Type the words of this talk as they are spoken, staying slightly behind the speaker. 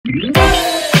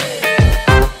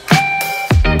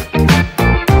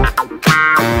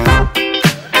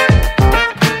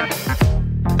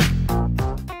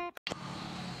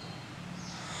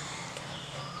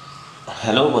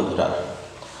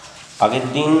আগের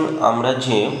দিন আমরা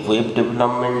যে ওয়েব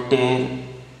ডেভেলপমেন্টের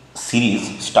সিরিজ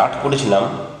স্টার্ট করেছিলাম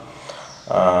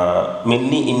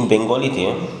মেনলি ইন বেঙ্গলিতে,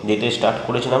 যেটা স্টার্ট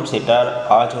করেছিলাম সেটার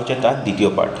আজ হচ্ছে তার দ্বিতীয়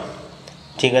পার্ট।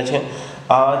 ঠিক আছে,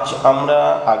 আজ আমরা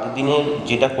আগের দিনের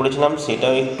যেটা করেছিলাম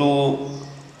সেটাও একটু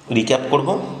রিক্যাপ করব,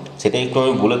 সেটা একটু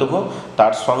আমি বলে দেবো।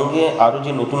 তার সঙ্গে আরও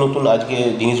যে নতুন নতুন আজকে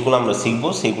জিনিসগুলো আমরা শিখবো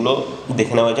সেগুলো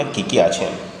দেখে নেওয়া যাক কী কী আছে।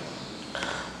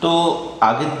 তো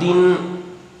আগের দিন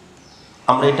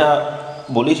আমরা এটা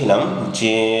বলেছিলাম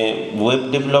যে ওয়েব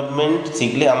ডেভেলপমেন্ট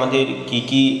শিখলে আমাদের কি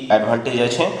কি অ্যাডভান্টেজ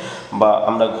আছে বা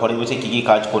আমরা ঘরে বসে কি কি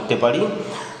কাজ করতে পারি।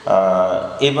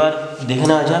 এবার দেখে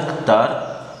নেওয়া যাক তার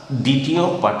দ্বিতীয়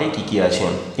পার্টে কী কী আছে।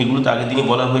 এগুলো তো আগের দিনই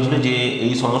বলা হয়েছিল যে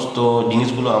এই সমস্ত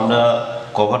জিনিসগুলো আমরা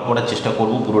কভার করার চেষ্টা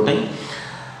করব পুরোটাই।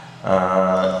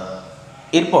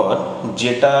 এরপর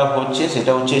যেটা হচ্ছে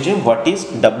সেটা হচ্ছে যে হোয়াট ইজ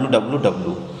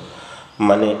ডাব্লু,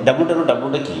 মানে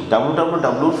ডাব্লুটা কি?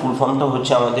 ডাব্লুর ফুল ফর্মটা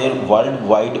হচ্ছে আমাদের ওয়ার্ল্ড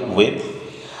ওয়াইড ওয়েব।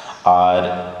 আর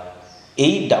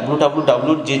এই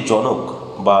ডাব্লুর যে জনক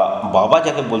বা বাবা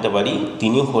যাকে বলতে পারি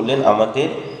তিনি হলেন আমাদের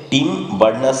টিম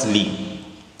বার্নার্স-লি।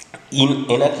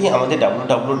 এনাকে আমাদের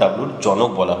ডাব্লুর জনক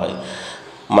বলা হয়।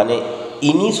 মানে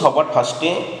ইনি সবার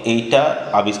ফার্স্টে এইটা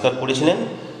আবিষ্কার করেছিলেন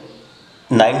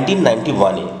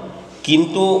 1991-এ।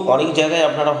 কিন্তু অনেক জায়গায়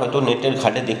আপনারা হয়তো নেটের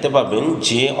ঘাটে দেখতে পাবেন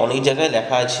যে অনেক জায়গায়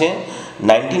লেখা আছে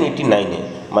 1989-এ।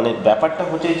 মানে ব্যাপারটা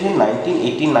হচ্ছে যে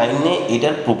 1989-এ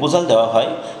এটার প্রপোজাল দেওয়া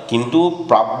হয়, কিন্তু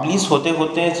পাবলিশ হতে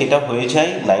হতে সেটা হয়ে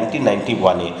যায়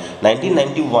 1991-এ।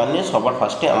 1991-এ সবার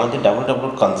ফার্স্টে আমাদের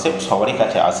ডাব্লুর কনসেপ্ট সবারই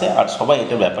কাছে আসে আর সবাই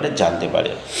এটার ব্যাপারে জানতে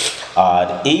পারে। আর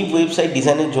এই ওয়েবসাইট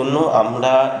ডিজাইনের জন্য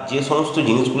আমরা যে সমস্ত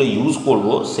জিনিসগুলো ইউজ করব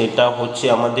সেটা হচ্ছে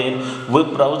আমাদের ওয়েব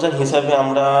ব্রাউজার হিসাবে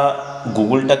আমরা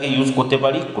গুগলটাকে ইউজ করতে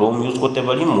পারি, ক্রোম ইউজ করতে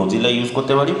পারি, মোজিলা ইউজ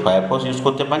করতে পারি, ফায়ারফক্স ইউজ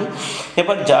করতে পারি।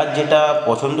 এবার যার যেটা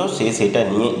পছন্দ সে সেটা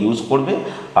নিয়ে ইউজ করবে।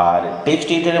 আর টেক্সট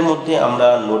এডিটরের মধ্যে আমরা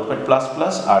নোটপ্যাড++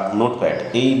 আর নোটপ্যাড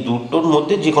এই দুটোর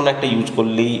মধ্যে যে কোনো একটা ইউজ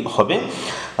করলেই হবে।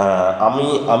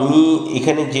 আমি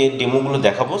এখানে যে ডেমোগুলো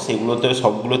দেখাবো সেগুলোতে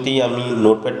সবগুলোতেই আমি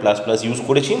নোটপ্যাড++ ইউজ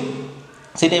করেছি।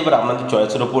 সেটা এবার আপনাদের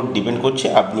চয়েসের ওপর ডিপেন্ড করছে,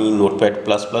 আপনি নোটপ্যাড++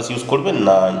 ইউজ করবেন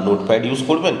না নোটপ্যাড ইউজ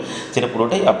করবেন, সেটা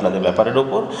পুরোটাই আপনাদের ব্যাপারের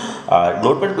ওপর। আর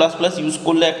নোটপ্যাড++ ইউজ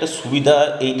করলে একটা সুবিধা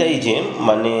এইটাই যে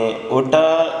মানে ওটা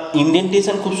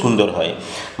ইন্ডেন্টেশন খুব সুন্দর হয়।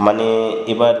 মানে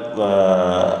এবার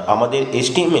আমাদের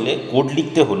HTML-এ কোড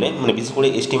লিখতে হলে, মানে বিশেষ করে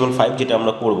HTML5 যেটা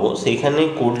আমরা করব সেইখানে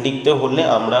কোড লিখতে হলে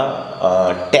আমরা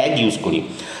ট্যাগ ইউজ করি।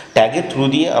 ট্যাগের থ্রু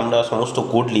দিয়ে আমরা সমস্ত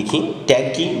কোড লিখি। ট্যাগ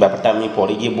কি ব্যাপারটা আমি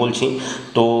পরে গিয়ে বলছি।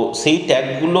 তো সেই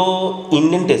ট্যাগগুলো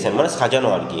ইন্ডেন্টেশন মানে সাজানো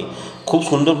আর কি, খুব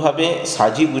সুন্দরভাবে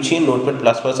সাজিয়ে গুছিয়ে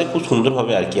নোটপ্যাড++-এ খুব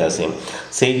সুন্দরভাবে আর কি আসে।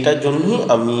 সেইটার জন্যই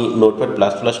আমি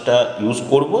নোটপ্যাড++টা ইউজ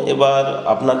করব। এবার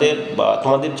আপনাদের বা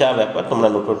তোমাদের যা ব্যাপার, তোমরা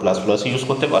নোটপ্যাড++ ইউজ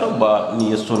করতে পারো বা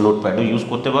নিজস্ব নোটপ্যাডও ইউজ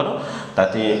করতে পারো,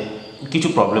 তাতে কিছু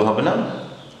প্রবলেম হবে না।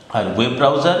 আর ওয়েব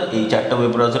ব্রাউজার, এই চারটা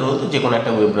ওয়েব ব্রাউজারের মধ্যে যে কোনো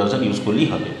একটা ওয়েব ব্রাউজার ইউজ করলেই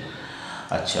হবে।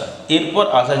 আচ্ছা, এরপর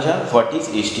আসা যাক হোয়াট ইজ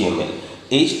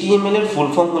HTML এর ফুল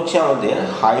ফর্ম হচ্ছে আমাদের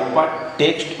হাইপার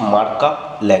টেক্সট মার্কআপ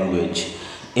ল্যাঙ্গুয়েজ।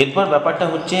 এরপর ব্যাপারটা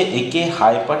হচ্ছে একে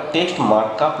হাইপার টেক্সট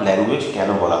মার্কআপ ল্যাঙ্গুয়েজ কেন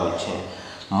বলা হচ্ছে।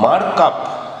 মার্কআপ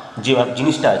যে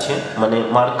জিনিসটা আছে, মানে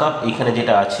মার্কআপ এখানে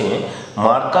যেটা আছে,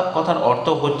 মার্কআপ কথার অর্থ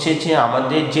হচ্ছে যে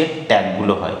আমাদের যে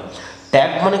ট্যাগগুলো হয়।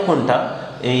 ট্যাগ মানে কোনটা?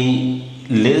 এই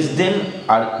লেস দেন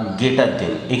আর গ্রেটার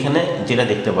দেন, এখানে যেটা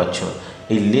দেখতে পাচ্ছ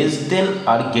এই লেস দেন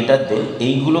আর গ্রেটার দেন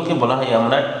এইগুলোকে বলা হয়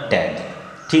আমরা ট্যাগ।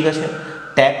 ঠিক আছে,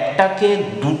 ট্যাগটাকে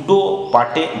দুটো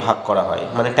পার্টে ভাগ করা হয়,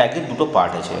 মানে ট্যাগের দুটো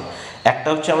পার্ট আছে। একটা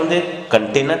হচ্ছে আমাদের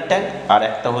কন্টেনার ট্যাগ আর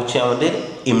একটা হচ্ছে আমাদের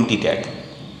এমটি ট্যাগ।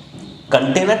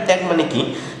 কন্টেনার ট্যাগ মানে কি?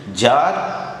 যার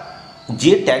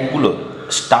যে ট্যাগগুলো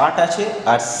স্টার্ট আছে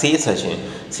আর শেষ আছে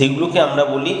সেগুলোকে আমরা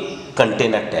বলি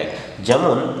কন্টেনার ট্যাগ।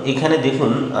 যেমন এখানে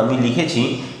দেখুন আমি লিখেছি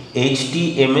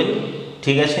HTML,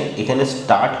 ঠিক আছে, এখানে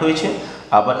স্টার্ট হয়েছে,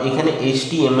 আবার এখানে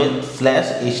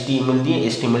HTML/HTML দিয়ে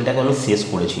HTMLটাকে আমি শেষ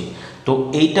করেছি। তো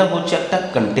এইটা হচ্ছে একটা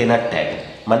কন্টেনার ট্যাগ,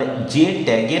 মানে যে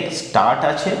ট্যাগের স্টার্ট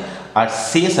আছে আর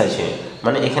শেষ আছে,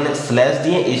 মানে এখানে স্ল্যাশ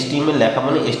দিয়ে HTML লেখা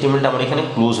মানে HTMLটা আমার এখানে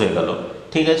ক্লোজ হয়ে গেল,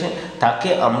 ঠিক আছে, তাকে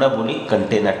আমরা বলি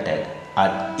কন্টেনার ট্যাগ। আর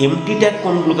এমটি ট্যাগ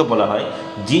কোনগুলোকে বলা হয়?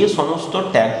 যে সমস্ত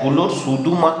ট্যাগগুলোর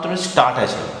শুধুমাত্র স্টার্ট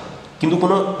আছে কিন্তু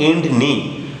কোনো এন্ড নেই,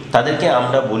 তাদেরকে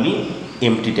আমরা বলি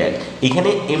এমটি ট্যাগ। এখানে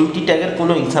এমটি ট্যাগের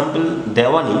কোনো এক্সাম্পল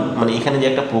দেওয়া নেই, মানে এখানে যে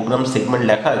একটা প্রোগ্রাম সেগমেন্ট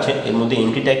লেখা আছে এর মধ্যে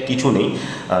এমটি ট্যাগ কিছু নেই।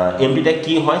 এমটি ট্যাগ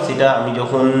কী হয় সেটা আমি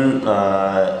যখন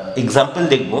এক্সাম্পল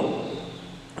দেখব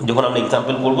যখন আমরা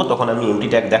এক্সাম্পল করব তখন আমি এমটি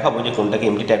ট্যাগ দেখাবো যে কোনটাকে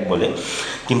এমটি ট্যাগ বলে।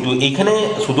 কিন্তু এইখানে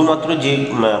শুধুমাত্র যে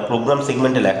প্রোগ্রাম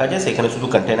সেগমেন্টে লেখা আছে সেখানে শুধু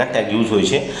কন্টেনার ট্যাগ ইউজ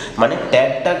হয়েছে। মানে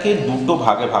ট্যাগটাকে দুটো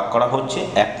ভাগে ভাগ করা হচ্ছে,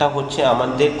 একটা হচ্ছে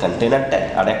আমাদের কন্টেনার ট্যাগ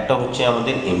আর একটা হচ্ছে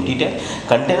আমাদের এমটি ট্যাগ।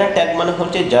 কন্টেনার ট্যাগ মানে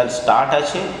হচ্ছে যার স্টার্ট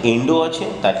আছে এন্ডও আছে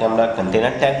তাকে আমরা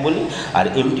কন্টেনার ট্যাগ বলি, আর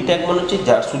এমটি ট্যাগ মানে হচ্ছে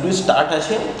যার শুধু স্টার্ট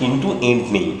আছে কিন্তু এন্ড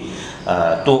নেই।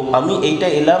 তো আমি এইটা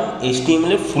এলাম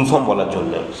HTML এর ফুল ফর্ম বলার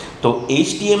জন্য। তো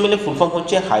HTML এর ফুল ফর্ম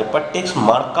হচ্ছে হাইপার টেক্সট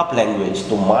মার্কআপ ল্যাঙ্গুয়েজ।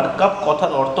 তো মার্কআপ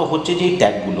কথার অর্থ হচ্ছে যে এই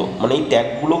ট্যাগগুলো, মানে এই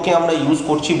ট্যাগগুলোকে আমরা ইউজ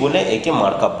করছি বলে একে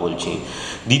মার্কআপ বলছি।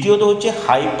 দ্বিতীয়ত হচ্ছে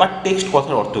হাইপার টেক্সট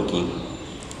কথার অর্থ কী?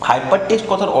 হাইপার টেক্সট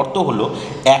কথার অর্থ হলো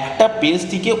একটা পেজ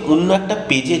থেকে অন্য একটা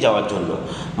পেজে যাওয়ার জন্য।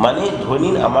 মানে ধরে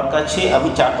নিন আমার কাছে আমি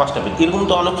 4-5টা পেজ, এরকম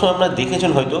তো অনেক সময় আমরা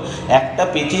দেখেছেন হয়তো, একটা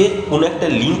পেজে কোনো একটা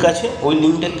লিঙ্ক আছে, ওই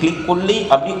লিঙ্কটা ক্লিক করলেই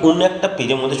আপনি অন্য একটা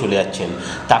পেজের মধ্যে চলে যাচ্ছেন,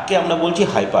 তাকে আমরা বলছি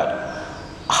হাইপার।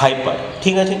 হাইপার,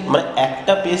 ঠিক আছে, মানে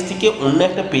একটা পেজ থেকে অন্য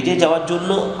একটা পেজে যাওয়ার জন্য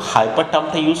হাইপার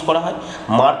টার্মটা ইউজ করা হয়।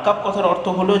 মার্কআপ কথার অর্থ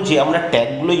হলো যে আমরা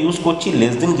ট্যাগগুলো ইউজ করছি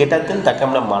লেস দেন গ্রেটার দেন, তাকে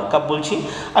আমরা মার্কআপ বলছি।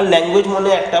 আর ল্যাঙ্গুয়েজ মানে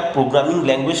একটা প্রোগ্রামিং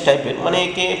ল্যাঙ্গুয়েজ টাইপের, মানে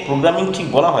একে প্রোগ্রামিং ঠিক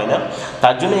বলা হয় না,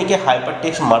 তার জন্য একে হাইপার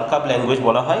টেক্সট মার্কআপ ল্যাঙ্গুয়েজ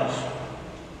বলা হয়।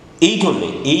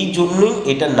 এই জন্যই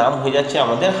এটার নাম হয়ে যাচ্ছে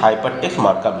আমাদের হাইপার টেক্সট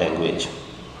মার্কআপ ল্যাঙ্গুয়েজ।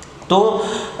 তো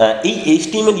এই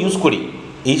এইচটিএমএল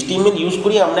ইউজ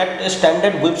করি আমরা একটা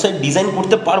স্ট্যান্ডার্ড ওয়েবসাইট ডিজাইন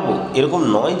করতে পারবো, এরকম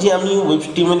নয় যে আমি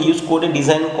এইচটিএমএল ইউজ করে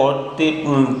ডিজাইন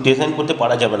করতে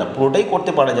পারা যাবে না, পুরোটাই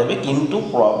করতে পারা যাবে, কিন্তু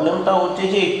প্রবলেমটা হচ্ছে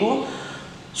যে একটু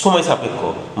সময় সাপেক্ষ।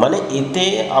 মানে এতে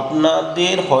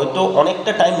আপনাদের হয়তো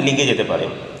অনেকটা টাইম লেগে যেতে পারে।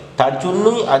 তার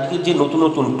জন্যই আজকের যে নতুন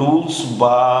নতুন টুলস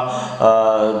বা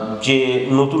যে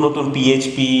নতুন নতুন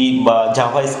পিএইচপি বা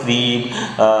জাভা স্ক্রিপ্ট,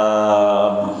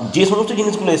 যে সমস্ত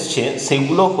জিনিসগুলো এসছে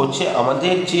সেগুলো হচ্ছে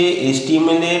আমাদের যে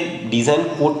এইচটিএমএল এর ডিজাইন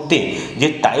করতে যে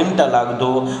টাইমটা লাগতো,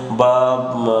 বা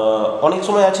অনেক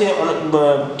সময় আছে অনেক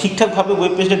ঠিকঠাকভাবে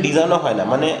ওয়েব পেজটা ডিজাইনও হয় না।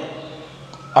 মানে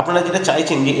আপনারা যেটা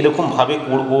চাইছেন যে এরকমভাবে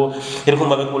করবো,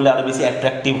 এরকমভাবে করলে আরও বেশি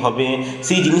অ্যাট্রাকটিভ হবে,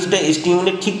 সেই জিনিসটা এইচটিএমএল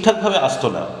ঠিকঠাকভাবে আসতো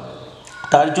না।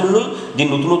 তার জন্যই যে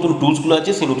নতুন নতুন টুলসগুলো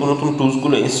আছে সেই নতুন নতুন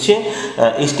টুলসগুলো এসছে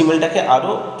এইচটিএমএলটাকে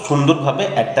আরও সুন্দরভাবে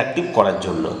অ্যাট্রাকটিভ করার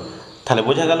জন্য। তাহলে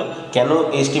বোঝা গেল কেন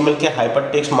এইচটিএমএলকে হাইপার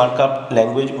টেক্সট মার্কআপ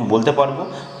ল্যাঙ্গুয়েজ বলতে পারবো।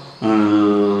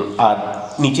 আর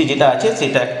নিচে যেটা আছে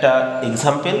সেটা একটা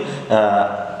এক্সাম্পল।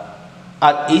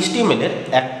 আর এইচটিএমএলের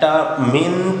একটা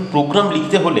মেন প্রোগ্রাম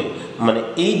লিখতে হলে মানে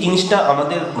এই জিনিসটা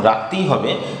আমাদের রাখতেই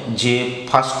হবে যে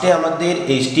ফার্স্টে আমাদের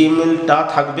এইচটিএমএলটা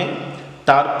থাকবে,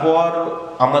 তারপর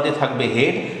আমাদের থাকবে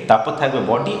হেড, তারপর থাকবে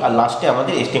বডি, আর লাস্টে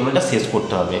আমাদের এইচটিএমএলটা শেষ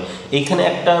করতে হবে। এইখানে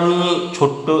একটা আমি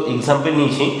ছোট্ট এক্সাম্পল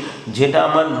নিয়েছি যেটা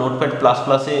আমার নোটপ্যাড প্লাস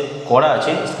প্লাসে করা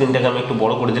আছে। স্ক্রিনটাকে আমি একটু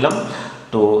বড় করে দিলাম,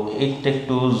 তো এটা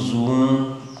একটু জুম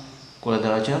করে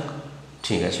দেওয়া যাক।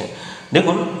 ঠিক আছে,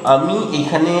 দেখুন আমি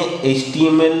এইখানে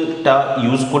এইচটিএমএলটা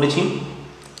ইউজ করেছি,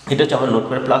 এটা হচ্ছে আমার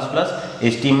নোটপ্যাড প্লাস প্লাস।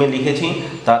 এইচটিএমএল লিখেছি,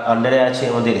 তার আন্ডারে আছে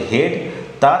আমাদের হেড,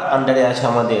 তার আন্ডারে আছে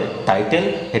আমাদের টাইটেল,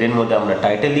 হেডের মধ্যে আমরা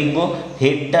টাইটেল লিখব,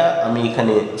 হেডটা আমি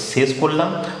এখানে শেষ করলাম।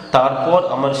 তারপর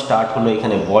আমার স্টার্ট হলো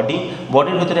এখানে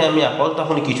বডির ভেতরে আমি আপাতত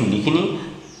তখন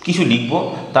কিছু লিখব,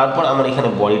 তারপর আমার এখানে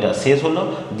বডিটা শেষ হলো,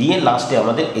 দিয়ে লাস্টে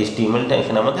আমাদের এইচটিএমএলটা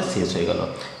এখানে আমাদের শেষ হয়ে গেল।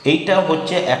 এইটা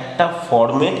হচ্ছে একটা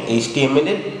ফরম্যাট এইচটিএমএল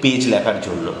এর পেজ লেখার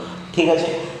জন্য। ঠিক আছে,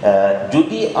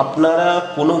 যদি আপনারা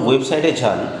কোনো ওয়েবসাইটে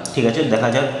যান, ঠিক আছে, দেখা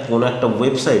যাক কোনো একটা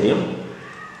ওয়েবসাইটে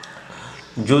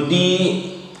যদি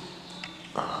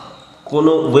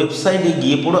কোনো ওয়েবসাইটে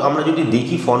গিয়ে পুরো আমরা যদি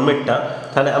দেখি ফরম্যাটটা,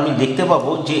 তাহলে আমি দেখতে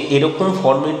পাবো যে এরকম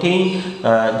ফরম্যাটেই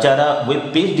যারা ওয়েব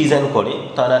পেজ ডিজাইন করে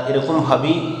তারা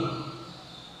এরকমভাবেই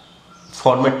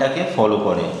ফরম্যাটটাকে ফলো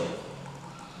করে।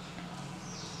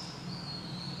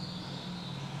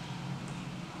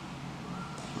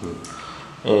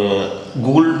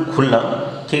 গুগল খুললাম,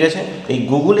 ঠিক আছে, এই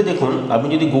গুগলে দেখুন, আপনি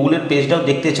যদি গুগলের পেজটাও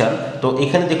দেখতে চান তো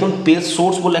এখানে দেখুন পেজ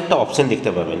সোর্স বলে একটা অপশান দেখতে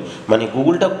পাবেন। মানে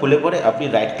গুগলটা খুলে পরে আপনি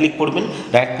রাইট ক্লিক করবেন,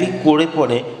 রাইট ক্লিক করে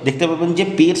পরে দেখতে পাবেন যে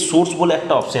পেজ সোর্স বলে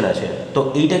একটা অপশান আছে। তো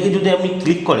এইটাকে যদি আপনি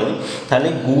ক্লিক করেন তাহলে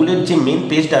গুগলের যে মেন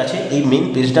পেজটা আছে এই মেন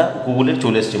পেজটা গুগলের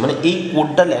চলে এসছে। মানে এই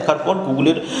কোডটা লেখার পর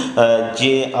গুগলের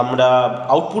যে আমরা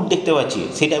আউটপুট দেখতে পাচ্ছি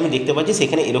সেটা আমি দেখতে পাচ্ছি,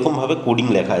 সেখানে এরকমভাবে কোডিং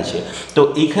লেখা আছে। তো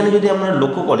এইখানে যদি আপনারা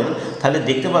লক্ষ্য করেন তাহলে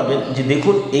দেখতে পাবেন যে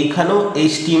দেখুন এইখানেও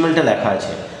এইচটিএমএলটা লেখা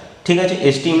আছে। ঠিক আছে,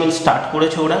 এইচটিএমএল স্টার্ট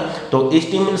করেছে ওরা। তো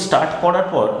এইচটিএমএল স্টার্ট করার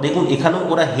পর দেখুন এখানেও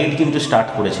ওরা হেড কিন্তু স্টার্ট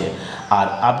করেছে। আর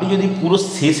আপনি যদি পুরো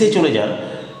শেষে চলে যান,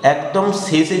 একদম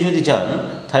শেষে যদি যান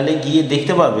তাহলে গিয়ে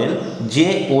দেখতে পাবেন যে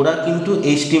ওরা কিন্তু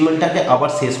এইচটিএমএলটাকে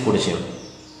আবার শেষ করেছে।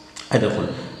 দেখুন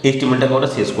এইচটিএমএলটাকে ওরা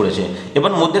শেষ করেছে।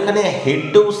 এবার মধ্যেখানে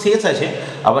হেডটাও শেষ আছে,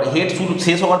 আবার হেড শুরু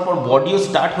শেষ হওয়ার পর বডিও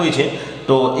স্টার্ট হয়েছে।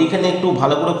 তো এইখানে একটু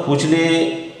ভালো করে খুঁজলে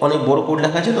অনেক বড় কোড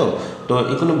লেখা আছে। তো তো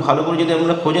এখানে ভালো করে যদি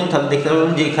আপনারা খোঁজেন তাহলে দেখতে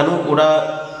পাবেন যে এখানেও ওরা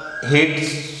হেড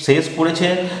শেষ করেছে,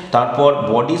 তারপর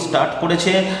বডি স্টার্ট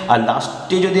করেছে, আর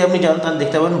লাস্টে যদি আপনি যান তাহলে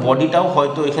দেখতে পাবেন বডিটাও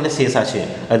হয়তো এখানে শেষ আছে।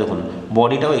 এই দেখুন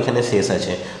বডিটাও এখানে শেষ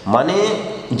আছে। মানে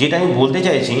যেটা আমি বলতে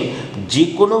চাইছি, যে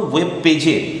কোনো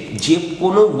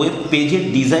ওয়েব পেজের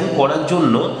ডিজাইন করার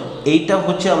জন্য এইটা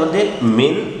হচ্ছে আমাদের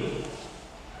মেন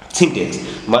সিনট্যাক্স।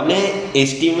 মানে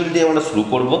HTML দিয়ে আমরা শুরু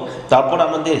করব, তারপর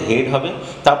আমাদের হেড হবে,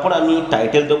 তারপর আমি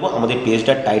টাইটেল দেবো, আমাদের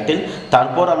পেজটার টাইটেল,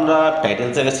 তারপর আমরা টাইটেল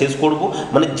থেকে শেষ করব।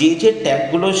 মানে যে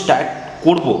ট্যাগগুলো স্টার্ট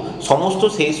করব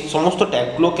সমস্ত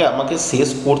ট্যাগগুলোকে আমাকে শেষ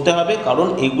করতে হবে, কারণ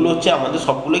এগুলো হচ্ছে আমাদের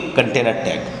সবগুলোই কন্টেনার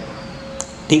ট্যাগ,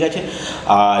 ঠিক আছে।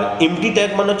 আর এমটি ট্যাগ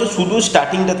মানে হচ্ছে শুধু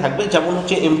স্টার্টিংটা থাকবে, যেমন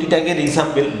হচ্ছে এমটি ট্যাগের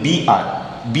এক্সাম্পল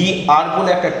বিআর বলে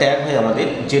একটা ট্যাগ হয় আমাদের,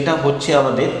 যেটা হচ্ছে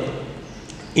আমাদের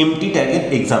এমটি ট্যাগের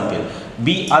এক্সাম্পল।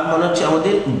 বিআর মানে হচ্ছে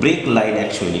আমাদের ব্রেক লাইন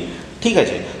অ্যাকচুয়ালি, ঠিক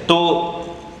আছে। তো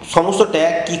সমস্ত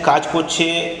ট্যাগ কি কাজ করছে,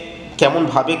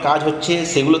 কেমনভাবে কাজ হচ্ছে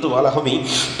সেগুলো তো বলা হবেই।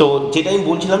 তো যেটা আমি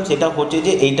বলছিলাম সেটা হচ্ছে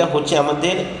যে এইটা হচ্ছে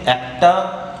আমাদের একটা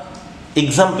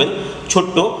এক্সাম্পল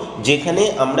ছোট্ট, যেখানে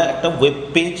আমরা একটা ওয়েব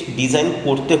পেজ ডিজাইন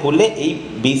করতে হলে এই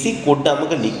বেসিক কোডটা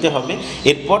আমাকে লিখতে হবে,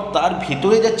 এরপর তার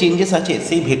ভিতরে যা চেঞ্জেস আছে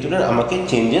সেই ভেতরের আমাকে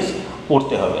চেঞ্জেস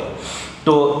করতে হবে।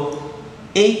 তো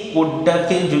এই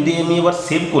কোডটাকে যদি আমি এবার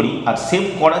সেভ করি, আর সেভ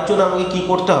করার জন্য আমাকে কি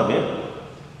করতে হবে,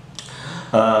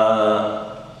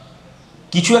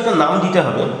 কিছু একটা নাম দিতে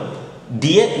হবে,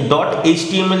 দিয়ে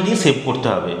 .html দিয়ে সেভ করতে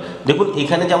হবে। দেখুন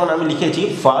এখানে যেমন আমি লিখেছি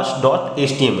ফার্স্ট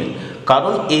 .html,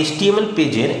 কারণ HTML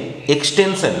পেজের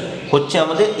এক্সটেনশন হচ্ছে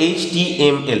আমাদের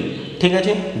HTML, ঠিক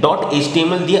আছে।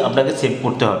 .html দিয়ে আপনাকে সেভ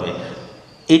করতে হবে।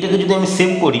 এইটাকে যদি আমি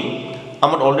সেভ করি,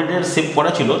 আমার অলরেডি সেভ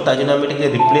করা ছিল, তাই জন্য আমি এটাকে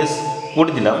রিপ্লেস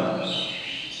করে দিলাম।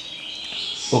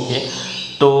 ওকে,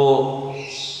 তো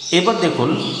এবার দেখুন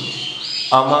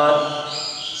আমার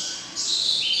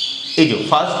এই যে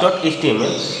ফার্স্ট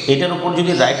 .html, এটার উপর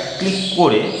যদি রাইট ক্লিক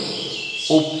করে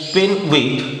ওপেন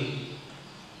উইথ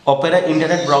অপেরা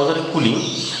ইন্টারনেট ব্রাউজারে খুলি,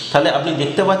 তাহলে আপনি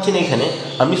দেখতে পাচ্ছেন এখানে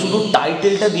আমি শুধু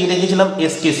টাইটেলটা দিয়ে রেখেছিলাম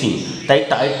SKC, তাই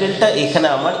টাইটেলটা এখানে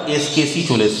আমার SKC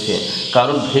চলে এসছে,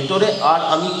 কারণ ভেতরে আর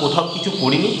আমি কোথাও কিছু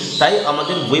করিনি, তাই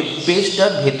আমাদের ওয়েব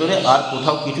পেজটার ভেতরে আর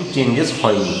কোথাও কিছু চেঞ্জেস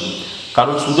হয়নি,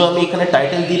 কারণ শুধু আমি এখানে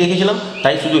টাইটেল দিয়ে রেখেছিলাম।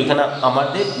 তাই শুধু এখানে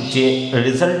আমাদের যে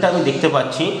রেজাল্টটা আমি দেখতে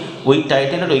পাচ্ছি ওই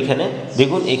টাইটেলের ওইখানে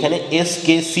দেখুন এখানে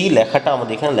SKC লেখাটা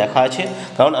আমাদের এখানে লেখা আছে,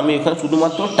 কারণ আমি এখানে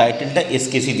শুধুমাত্র টাইটেলটা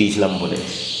SKC দিয়েছিলাম বলে,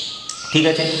 ঠিক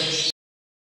আছে।